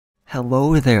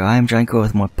Hello there, I'm GiantGrotle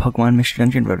with more Pokemon Mystery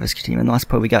Dungeon Road Rescue Team. In the last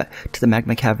part we got to the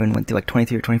Magma Cavern, went through like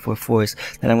 23 or 24 floors,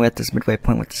 then we're at this midway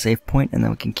point with the save point, and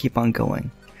then we can keep on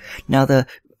going. Now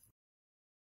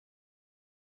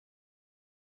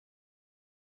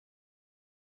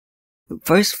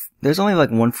first, there's only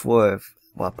like one floor of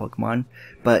wild Pokemon,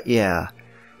 but yeah,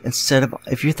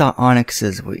 if you thought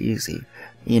Onyxes were easy,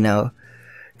 you know,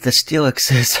 the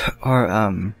Steelixes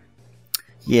are,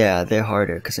 yeah, they're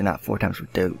harder because they're not 4 times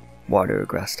with the water or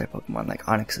grass type Pokemon like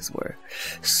Onyxes were.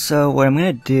 So what I'm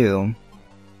gonna do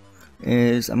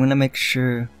is I'm gonna make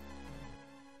sure.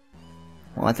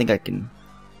 Well, I think I can.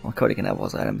 Well, Cody can have all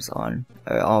his items on,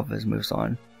 or all of his moves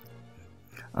on.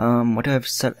 What do I have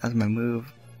set as my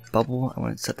move? Bubble. I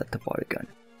want to set that to Water Gun.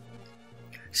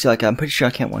 So like, I'm pretty sure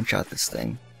I can't one-shot this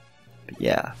thing. But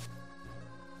yeah,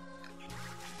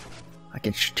 I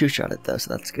can two-shot it though,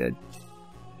 so that's good.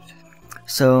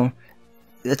 So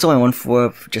it's only 1 floor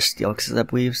of just Steelixes, I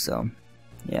believe, so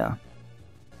yeah,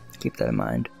 keep that in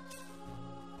mind.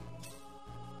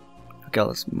 Look at all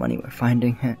this money we're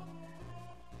finding. I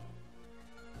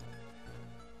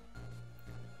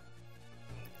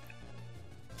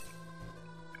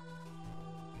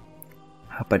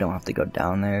hope I don't have to go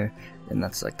down there, and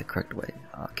that's like the correct way.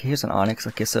 Okay, here's an Onyx.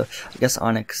 Okay, so I guess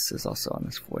Onyx is also on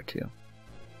this floor too.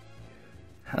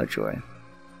 How joy.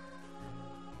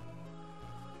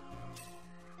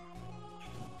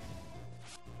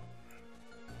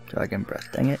 Dragon Breath,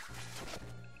 dang it.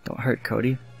 Don't hurt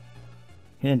Cody.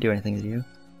 He didn't do anything to you.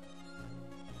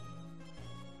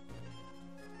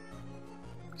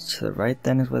 To the right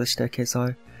then is where the staircase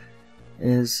are.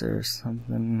 Is there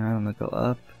something? I don't know, go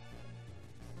up.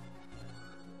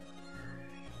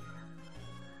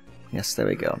 Yes, there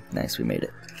we go. Nice, we made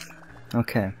it.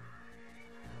 Okay.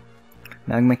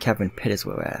 Magma Cavern Pit is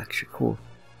where we're at, actually. Cool.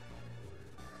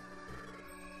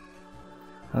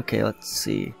 Okay, let's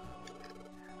see.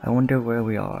 I wonder where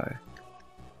we are.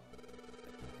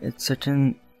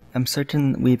 I'm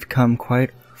certain we've come quite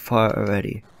far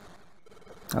already.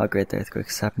 Oh great, the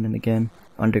earthquake's happening again.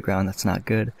 Underground, that's not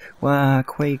good. Wow,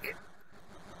 quake!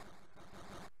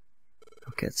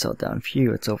 Okay, it's all down.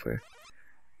 Phew, it's over.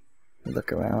 We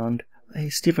look around.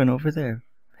 Hey, Steven, over there.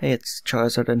 Hey, it's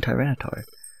Charizard and Tyranitar.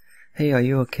 Hey, are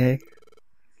you okay?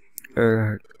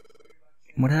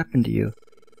 What happened to you?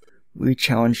 We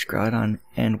challenged Groudon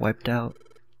and wiped out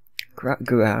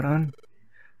Groudon?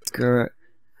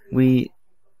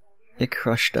 It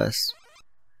crushed us.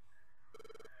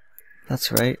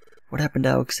 That's right. What happened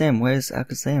to Alakazam? Where's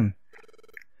Alakazam?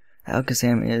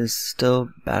 Alakazam is still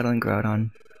battling Groudon.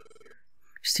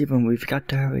 Steven, we've got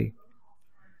to hurry.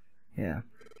 Yeah.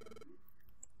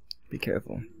 Be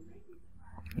careful.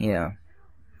 Yeah.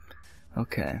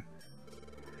 Okay.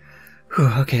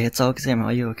 Whew, okay, it's Alakazam.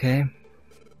 Are you okay?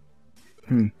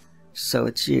 So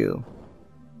it's you.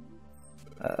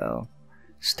 Uh-oh.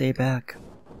 Stay back.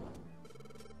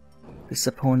 This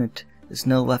opponent is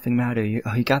no laughing matter. You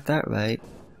got that right.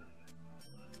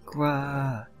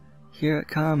 Grah! Here it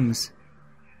comes.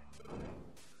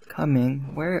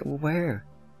 Coming? Where?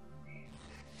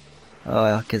 Oh,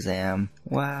 Alakazam.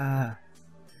 Wow.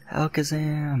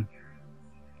 Alakazam.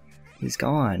 He's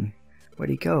gone.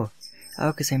 Where'd he go?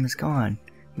 Alakazam is gone.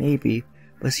 Maybe.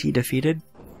 Was he defeated?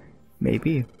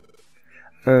 Maybe.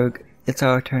 Erg, it's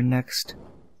our turn next.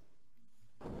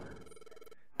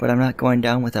 But I'm not going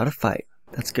down without a fight.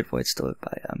 That's a good voice delivered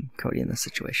by Cody in this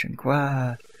situation.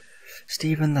 Gwah!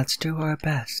 Steven, let's do our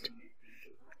best.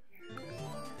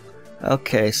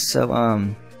 Okay, so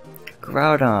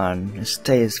Groudon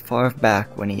stays far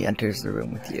back when he enters the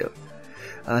room with you.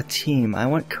 Team, I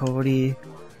want Cody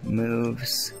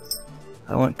moves.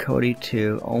 I want Cody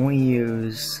to only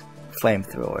use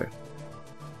Flamethrower.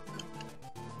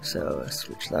 So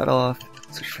switch that off,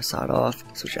 switch Facade off,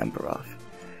 switch Ember off.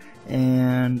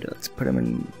 And let's put him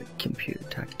in computer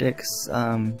tactics.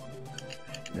 I'm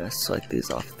gonna select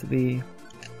these off 3.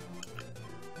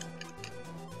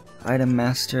 Item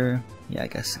Master. Yeah, I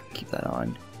guess keep that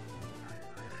on.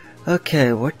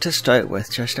 Okay, what to start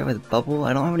with? Should I start with Bubble?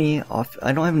 I don't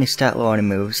have any stat lowering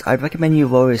moves. I'd recommend you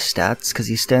lower his stats because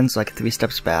he stands like 3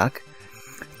 steps back.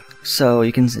 So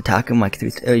you can attack him like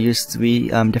use 3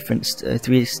 different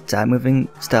 3 stat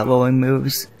lowering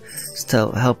moves to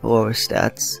help lower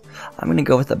stats. I'm gonna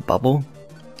go with a Bubble.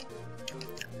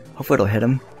 Hopefully it'll hit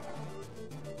him.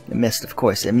 It missed, of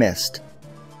course, it missed.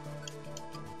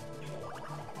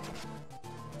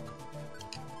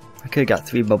 I could've got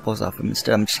 3 bubbles off him,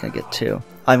 instead I'm just gonna get 2.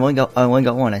 I only got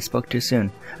 1, I spoke too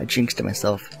soon. I jinxed it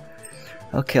myself.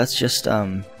 Okay, let's just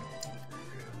water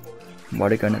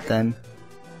gun it then.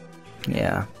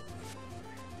 Yeah.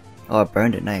 Oh, I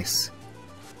burned it, nice.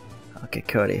 Okay,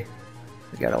 Cody.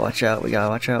 We gotta watch out, we gotta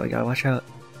watch out, we gotta watch out.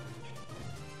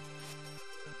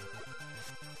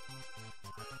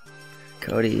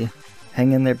 Cody,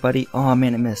 hang in there, buddy. Oh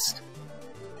man, it missed.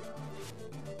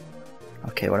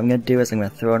 Okay, what I'm gonna do is I'm gonna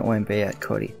throw an Orange Bay at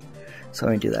Cody. So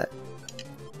let me do that.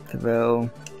 Throw.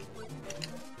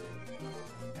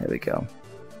 There we go.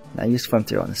 Now use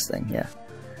Flamethrower on this thing, yeah.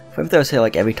 Flamethrowers hit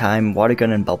like every time. Water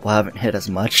Gun and Bubble haven't hit as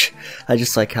much. I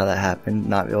just like how that happened.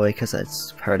 Not really, because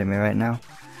it's hurting me right now.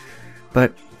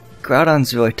 But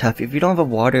Groudon's really tough. If you don't have a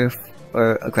water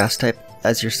or a grass type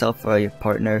as yourself or your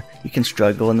partner, you can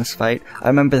struggle in this fight. I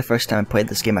remember the first time I played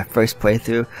this game, my first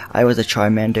playthrough, I was a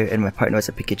Charmander and my partner was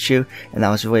a Pikachu, and that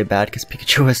was really bad because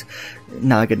Pikachu was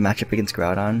not a good matchup against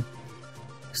Groudon.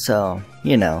 So,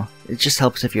 you know, it just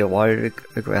helps if you're a water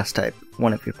or grass type.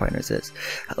 One of your partners is.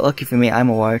 Lucky for me, I'm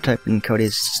a water type and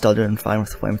Cody's still doing fine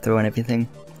with Flamethrower and everything.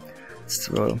 Let's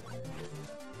throw.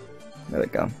 There we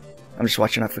go. I'm just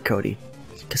watching out for Cody.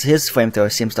 Because his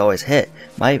Flamethrower seems to always hit.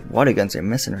 My water guns are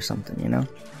missing or something, you know?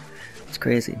 It's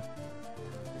crazy.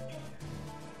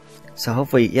 So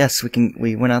hopefully, yes,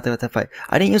 we went out there with that fight.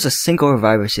 I didn't use a single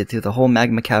Reviver Seed through the whole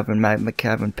Magma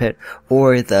Cavern Pit,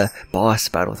 or the boss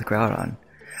battle with Groudon.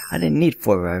 I didn't need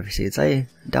 4 Reviver Seeds. I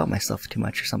doubt myself too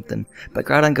much or something. But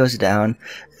Groudon goes down.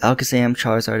 Alakazam,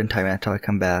 Charizard, and Tyranitar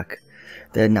come back.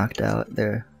 They're knocked out.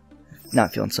 They're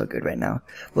not feeling so good right now.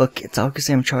 Look, it's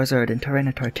Alakazam, Charizard, and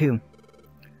Tyranitar too.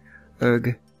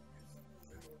 Erg.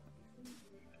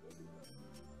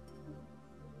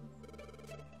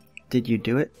 Did you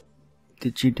do it?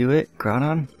 Did you do it,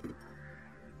 Groudon?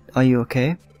 Are you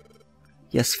okay?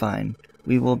 Yes, fine.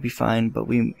 We will be fine, but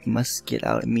we must get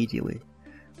out immediately.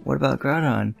 What about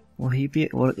Groudon? Will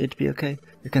it be okay?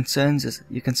 Your concern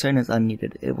is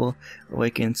unneeded. It will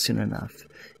awaken soon enough.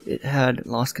 It had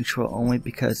lost control only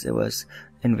because it was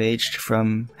enraged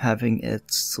from having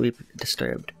its sleep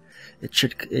disturbed.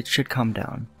 It should calm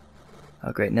down.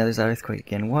 Oh great, now there's that earthquake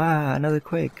again. Wow, another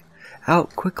quake!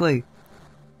 Out quickly!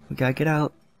 We gotta get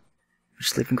out. We're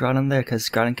just leaving Groudon there because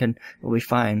Groudon will be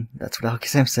fine. That's what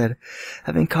Alakazam said.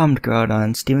 Having calmed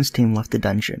Groudon, Steven's team left the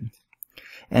dungeon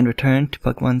and returned to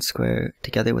Pokemon Square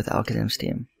together with Alakazam's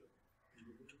team.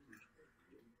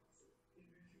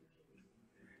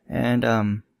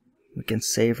 And we can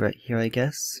save right here, I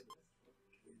guess.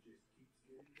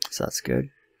 So that's good.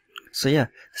 So yeah,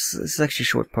 this is actually a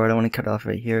short part. I want to cut off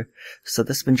right here. So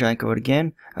this has been GiantGrotle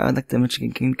again. I would like to wish you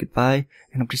again goodbye,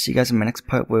 and hope to see you guys in my next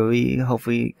part where we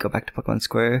hopefully go back to Pokemon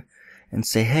Square and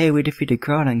say, hey, we defeated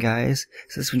Groudon, guys.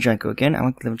 So this has been GiantGrotle again. I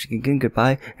want to wish you again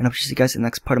goodbye, and hope to see you guys in the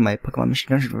next part of my Pokemon Mission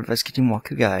Dungeon Reverse Kitchen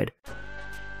Walkthrough Guide.